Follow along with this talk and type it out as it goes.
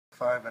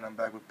5 and I'm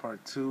back with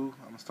part 2.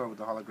 I'm going to start with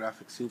the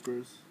holographic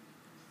supers.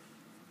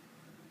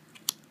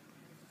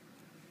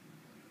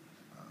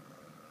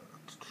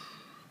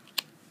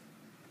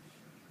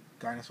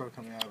 Dinosaur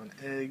coming out of an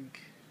egg.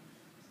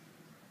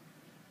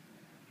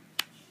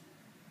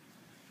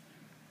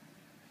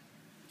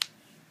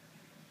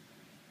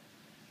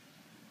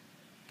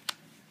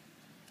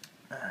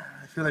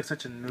 I feel like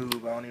such a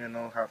noob. I don't even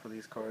know half of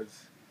these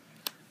cards.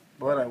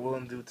 But I will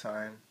in due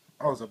time.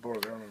 Oh, it's a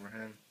Borg. I remember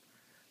him.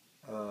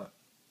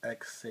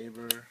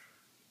 X-Saber.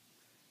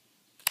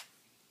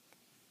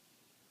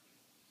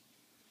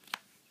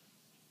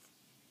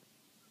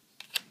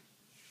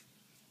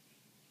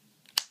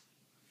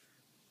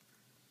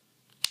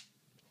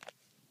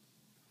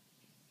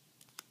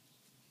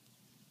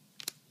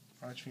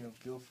 Arching of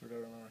Guilford, I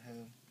remember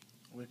him.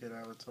 Wicked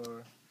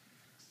Avatar.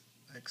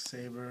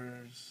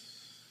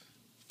 X-Sabers.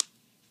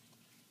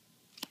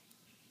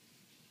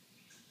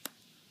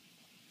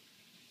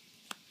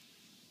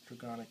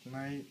 Dragonic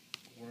Knight.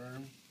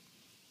 Worm.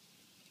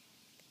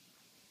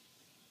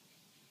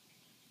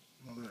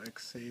 Another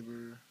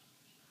X-Saber.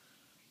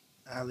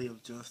 Alley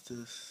of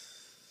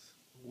Justice.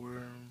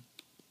 Worm.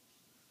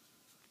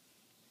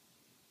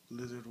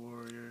 Lizard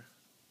Warrior.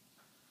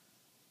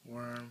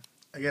 Worm.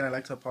 Again, I'd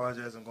like to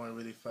apologize. I'm going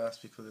really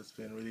fast because it's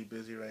been really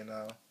busy right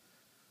now.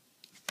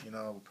 You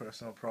know,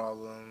 personal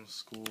problems,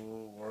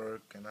 school,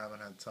 work, and I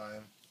haven't had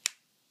time.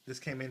 This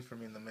came in for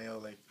me in the mail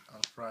like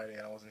on Friday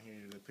and I wasn't here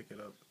to pick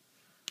it up.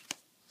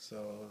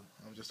 So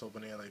I'm just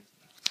opening it like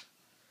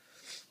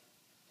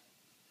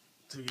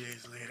 2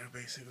 days later,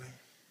 basically.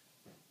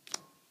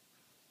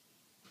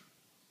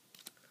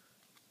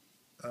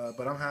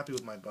 But I'm happy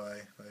with my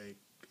buy. Like,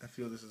 I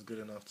feel this is good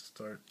enough to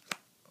start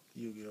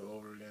Yu-Gi-Oh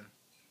over again.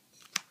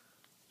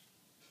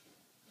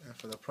 And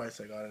for the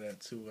price I got it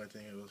at too, I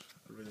think it was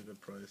a really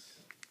good price.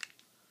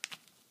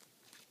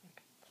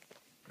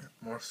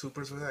 More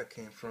supers where that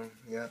came from,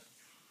 yeah.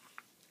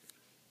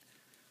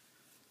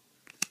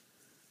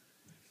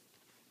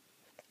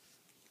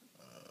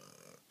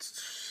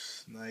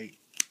 Knight,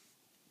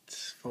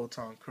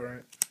 Photon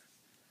Current,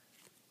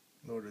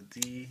 Lord of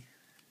D,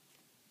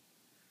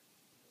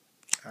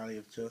 Alley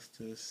of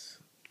Justice.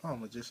 Oh,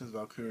 Magician's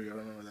Valkyrie, I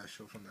remember that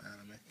show from the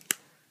anime.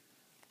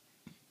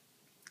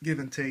 Give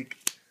and Take,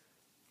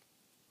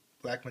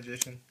 Black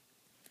Magician,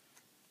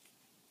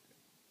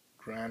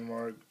 Grand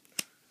Marg,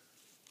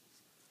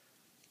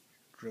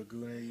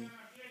 Dragoonity,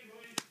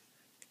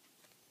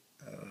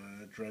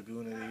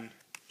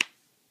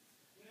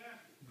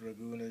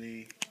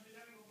 Dragoonity,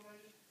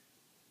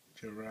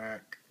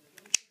 Jirak,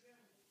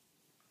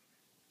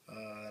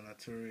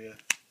 Naturia,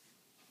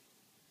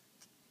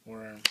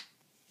 Worm,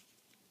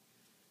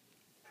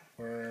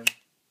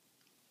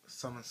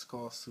 Summon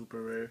Skull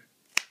Super Rare,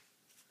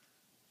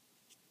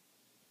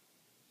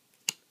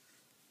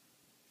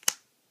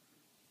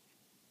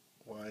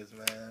 Wise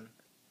Man,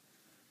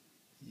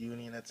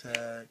 Union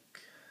Attack,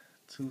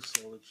 2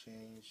 Soul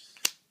Exchange,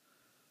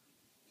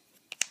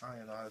 I don't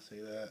even know how to say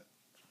that,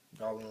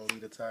 Goblin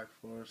Elite Attack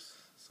Force,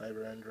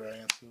 Cyber End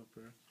Dragon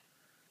Super,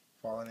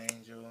 Fallen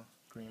Angel,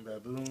 Green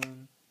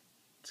Baboon,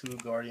 2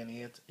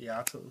 Guardian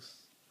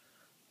Iatos,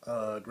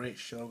 Great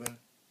Shogun,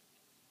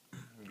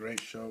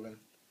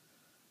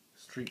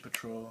 Street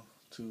Patrol,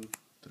 2,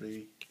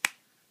 3,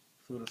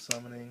 Food of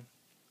Summoning,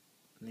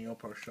 Neo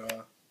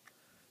Parsha,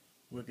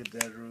 Wicked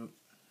Deadroot,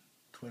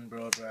 Twin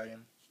Bro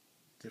Dragon,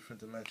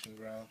 Different Dimension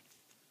Ground,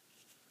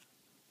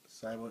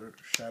 Cyber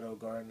Shadow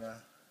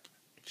Gardener,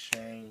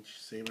 Exchange,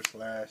 Saber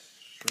Slash,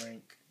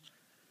 Shrink,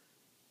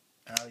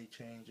 Alley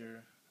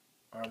Changer,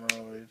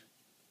 Armoroid,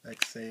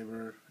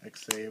 X-Saber,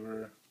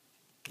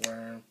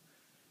 Worm,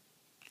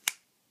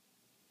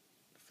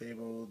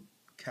 Fabled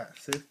Cat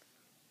Sith,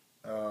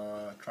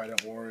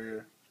 Trident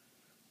Warrior,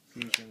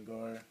 Fusion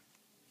Gore,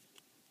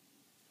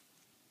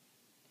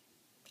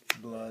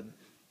 Blood,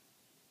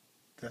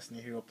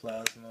 Destiny Hero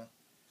Plasma,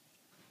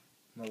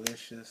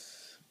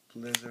 Malicious,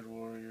 Blizzard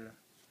Warrior,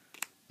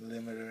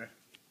 Limiter,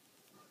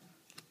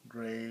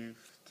 Grave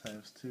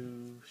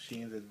 ×2,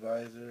 Sheen's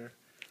Advisor,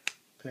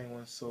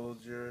 Penguin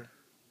Soldier,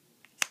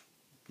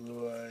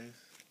 Blue Eyes,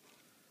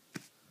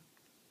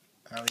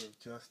 Alley of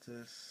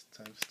Justice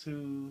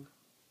 ×2,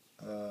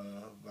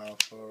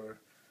 Valfor,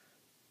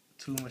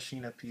 2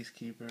 Machina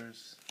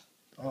Peacekeepers,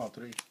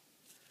 3,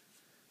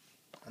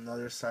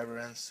 another Cyber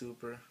End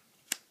Super,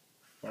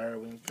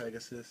 Firewing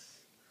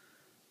Pegasus,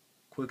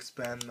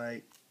 Quickspan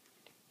Knight,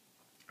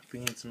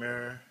 Phoenix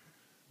Mirror,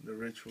 The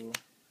Ritual,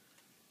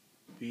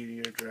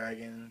 Meteor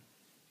Dragon,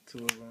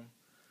 2 of them,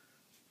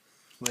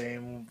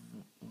 Flame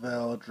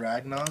Vel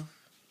Dragnov,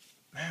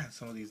 man,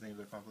 some of these names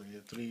are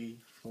complicated, 3,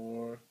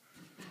 4,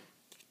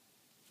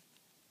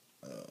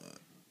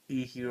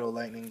 E-Hero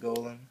Lightning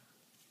Golem,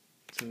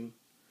 2,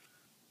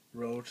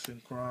 Road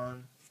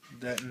Synchron,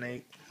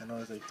 Detonate, I know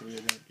it's like 3 I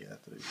think, yeah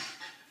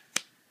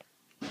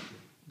 3,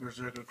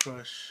 Berserker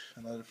Crush,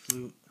 another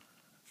Flute,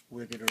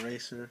 Wicked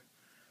Eraser,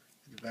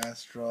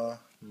 Advanced Draw,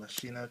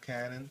 Machina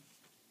Cannon,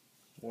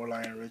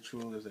 Warlion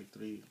Ritual, there's like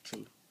 2,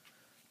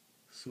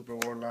 Super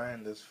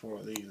Warlion, there's 4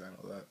 of these, I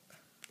know that.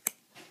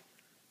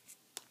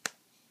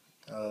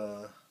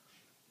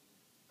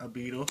 a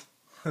beetle,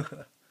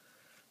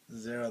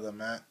 Zero the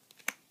Mat,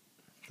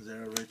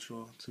 Zero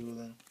Ritual, 2 of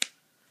them,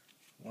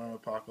 Worm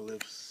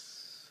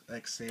Apocalypse,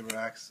 X Saber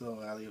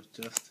Axel, Alley of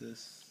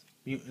Justice,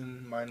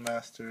 Mutant Mind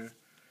Master,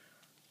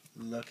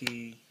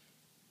 Lucky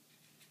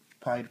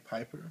Pied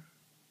Piper,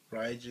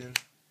 Raijin,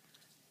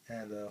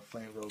 and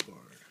Flameville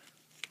Guard.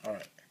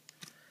 Alright.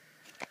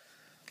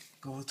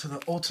 Go to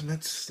the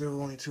ultimates.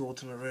 Still only 2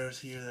 ultimate rares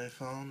here that I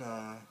found.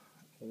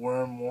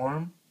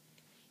 Worm,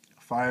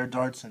 Fire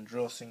Darts, and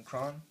Drill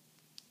Synchron.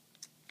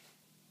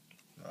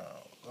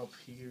 Up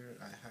here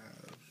I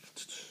have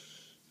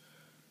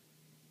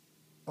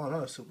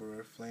another super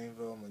rare,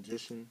 Flameville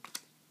Magician.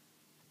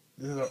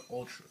 These are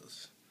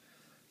ultras.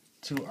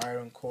 2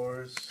 Iron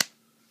Cores,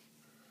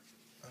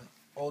 an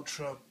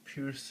Ultra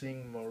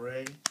Piercing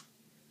Moray,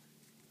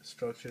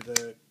 Structure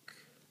Deck.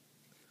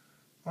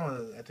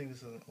 Oh, I think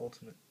this is an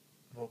ultimate.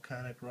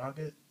 Volcanic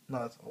Rocket?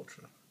 No, it's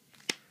Ultra.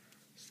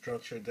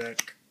 Structure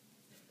Deck.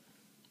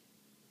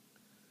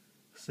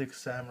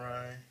 6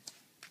 Samurai.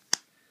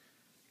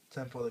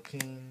 Temple of the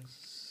Kings.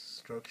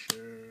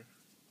 Structure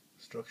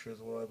as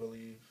well, I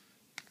believe.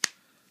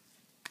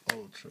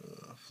 Ultra.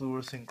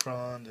 Fluor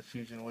Synchron.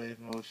 Diffusion Wave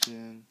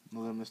Motion.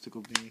 Another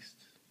Mystical Beast.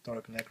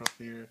 Dark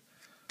Necrofear.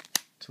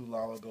 2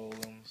 Lava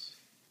Golems.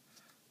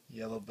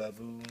 Yellow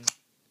Baboon.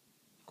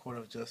 Court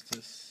of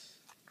Justice.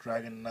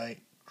 Dragon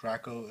Knight.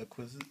 Draco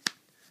Exquisite.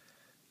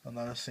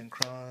 Another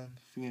Synchron,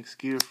 Phoenix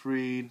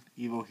Gearfried,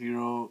 Evo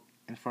Hero,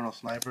 Infernal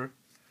Sniper,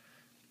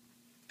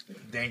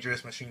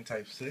 Dangerous Machine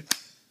Type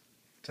 6,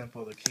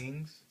 Temple of the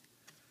Kings,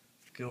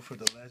 Guilford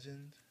the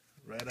Legend,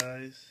 Red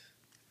Eyes,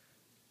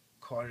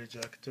 Card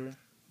Ejector,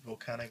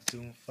 Volcanic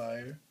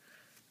Doomfire,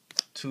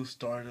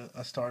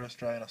 a Stardust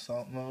Dragon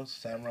Assault Mode,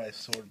 Samurai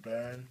Sword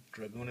Baron,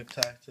 Dragoonic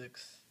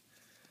Tactics,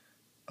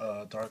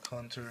 Dark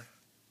Hunter.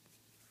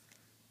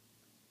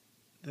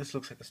 This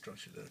looks like a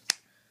structure deck.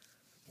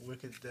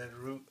 Wicked Dead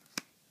Root,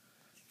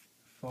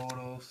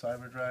 Photo,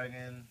 Cyber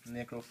Dragon,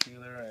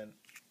 Necrofeeler, and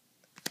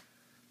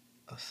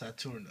a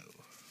Saturno.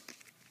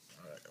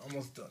 Alright,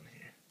 almost done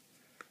here.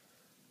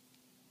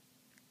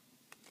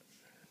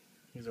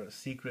 These are the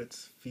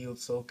secrets: Field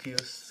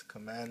Sulcius,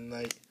 Command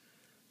Knight,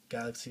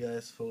 Galaxy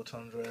Eyes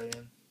Photon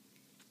Dragon,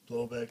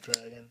 Blowback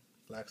Dragon,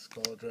 Black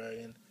Skull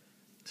Dragon,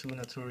 2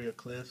 Naturia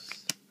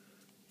Cliffs,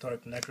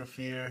 Dark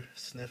Necrofear,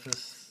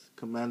 Sniffus,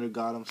 Commander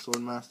Gotham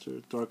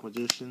Swordmaster, Dark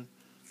Magician,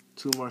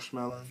 2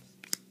 Marshmallows,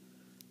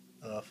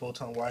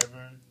 Photon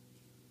Wyvern,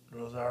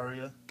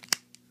 Rosaria,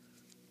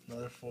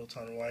 another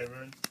Photon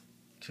Wyvern,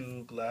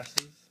 2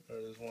 Glasses, or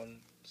there's one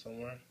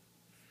somewhere,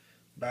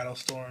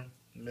 Battlestorm,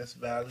 Mist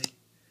Valley,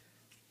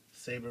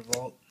 Saber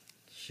Vault,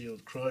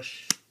 Shield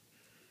Crush,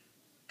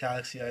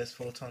 Galaxy Eyes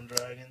Photon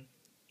Dragon,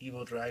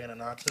 Evil Dragon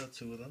Anata,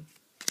 2 of them,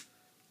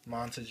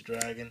 Montage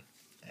Dragon,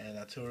 and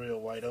Aturia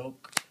White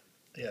Oak.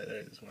 Yeah, there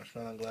it is,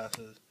 Marshmallow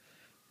Glasses,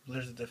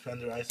 Blizzard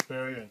Defender Ice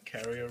Barrier, and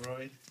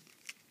Carrieroid.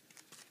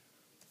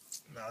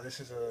 Now this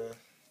is a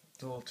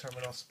dual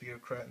terminal Spear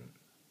Cretin,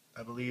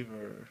 I believe,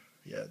 or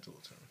yeah, dual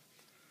terminal.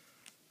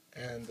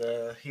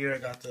 And here I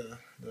got the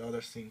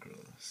other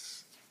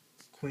synchros.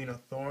 Queen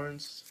of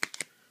Thorns,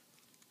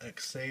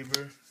 X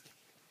Saber,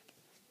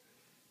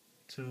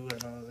 2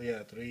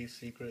 and 3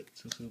 secret,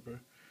 2 super.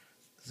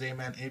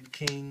 Zayman Ape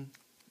King,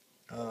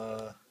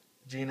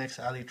 Genix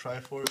Ali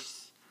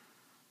Triforce,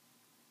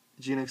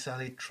 Genix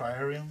Ali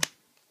Triarium,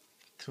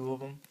 2 of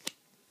them,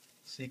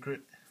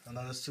 secret.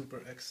 Another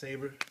super X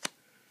Saber.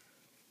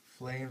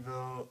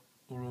 Flameville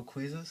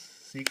Uruquizas,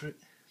 secret,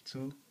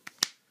 2.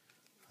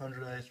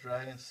 100 Eyes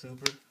Dragon,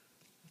 super.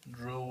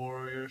 Drill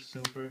Warrior,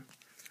 super.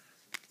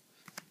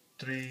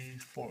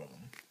 4 of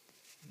them.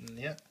 And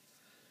yeah,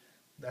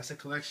 that's a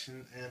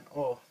collection. And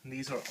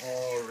these are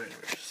all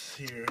rares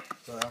here.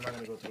 So I'm not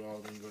going to go through all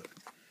of them, but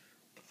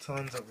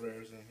tons of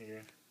rares in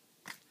here.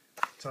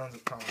 Tons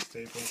of common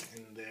staples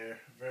in there.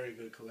 Very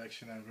good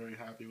collection. I'm very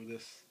happy with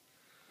this.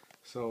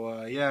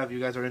 So yeah, if you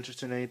guys are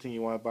interested in anything,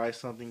 you want to buy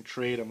something,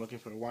 trade, I'm looking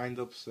for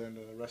windups and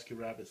Rescue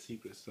Rabbit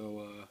secrets.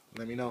 So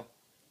let me know.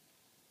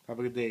 Have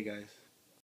a good day, guys.